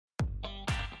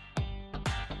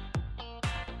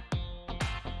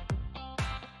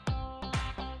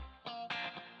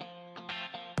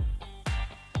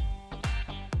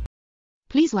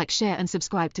Please like, share and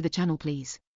subscribe to the channel,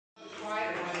 please.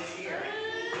 Quiet one is here.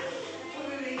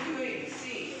 What are they doing?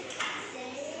 See.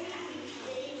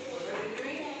 What are they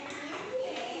doing?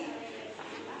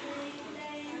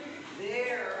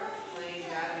 They're playing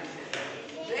badminton.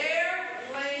 They're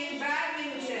playing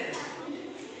badminton.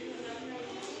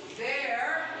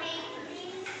 They're.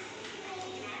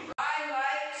 I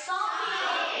like Soccer.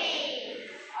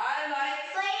 I like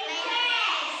Playing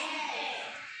tennis.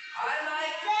 I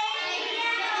like Playing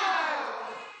piano.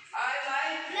 I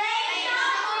like Playing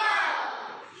soccer.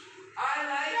 I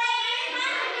like Playing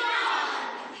basketball.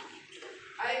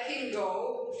 I can go.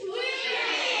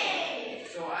 Swimming.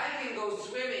 So I can go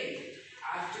swimming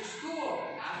after school,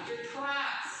 after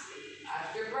class,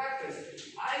 after breakfast.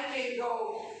 I can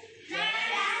go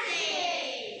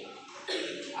Dancing.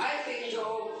 I can go.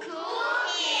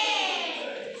 Cooking.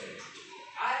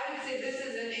 I would say this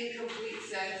is an incomplete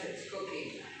sentence, cooking.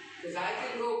 Because I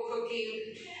can go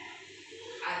cooking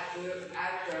at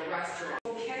the restaurant.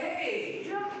 Okay.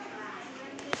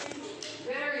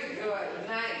 Very good.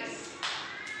 Nice.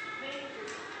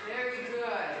 Very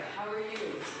good. How are you?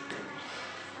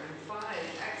 I'm fine.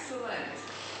 Excellent.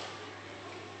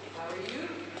 How are you?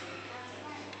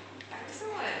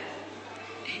 Excellent.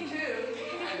 You too.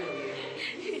 I know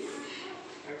you.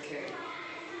 Okay.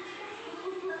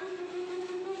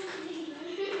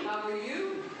 How are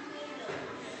you?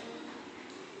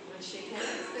 Let's shake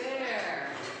hands there.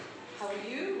 How are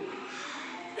you?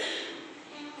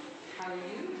 How are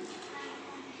you?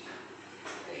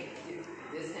 Thank you.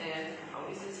 This hand,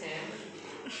 always this hand.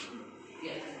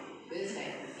 Yeah, this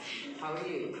hand. How are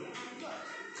you?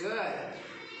 Good.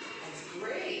 That's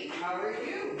great. How are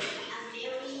you?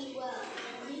 Very well.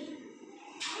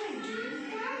 I'm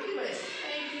doing fabulous.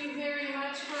 Thank you very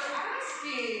much for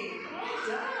asking. Well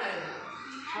done.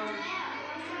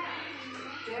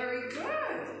 Very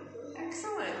good.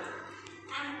 Excellent.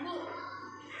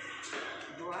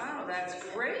 Wow, that's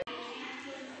great.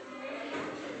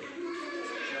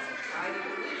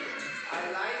 I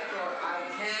like or I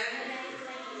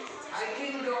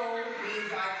can go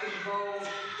means I can go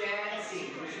dancing,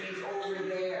 which means over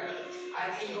there. I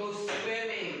can go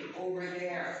swimming over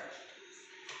there.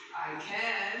 I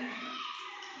can.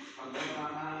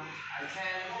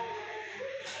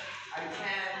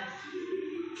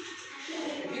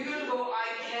 If you're gonna go I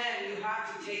can, you have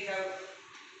to take out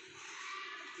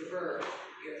the verb.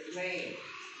 You're playing.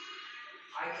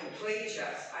 I can play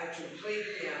chess, I can play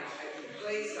piano, I can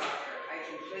play soccer, I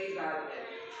can play badminton,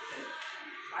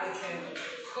 I can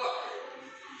cook.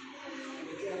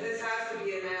 This has to be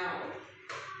a noun.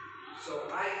 So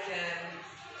I can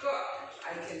cook,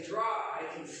 I can draw, I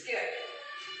can skip.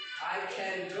 I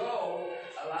can go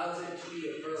allows it to be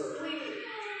a verb.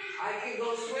 I can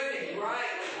go swimming,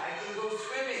 right? I can go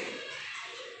swimming.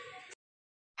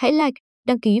 Hãy like,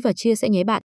 đăng ký và chia sẻ nhé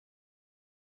bạn.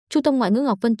 Trung tâm Ngoại ngữ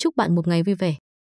Ngọc Vân chúc bạn một ngày vui vẻ.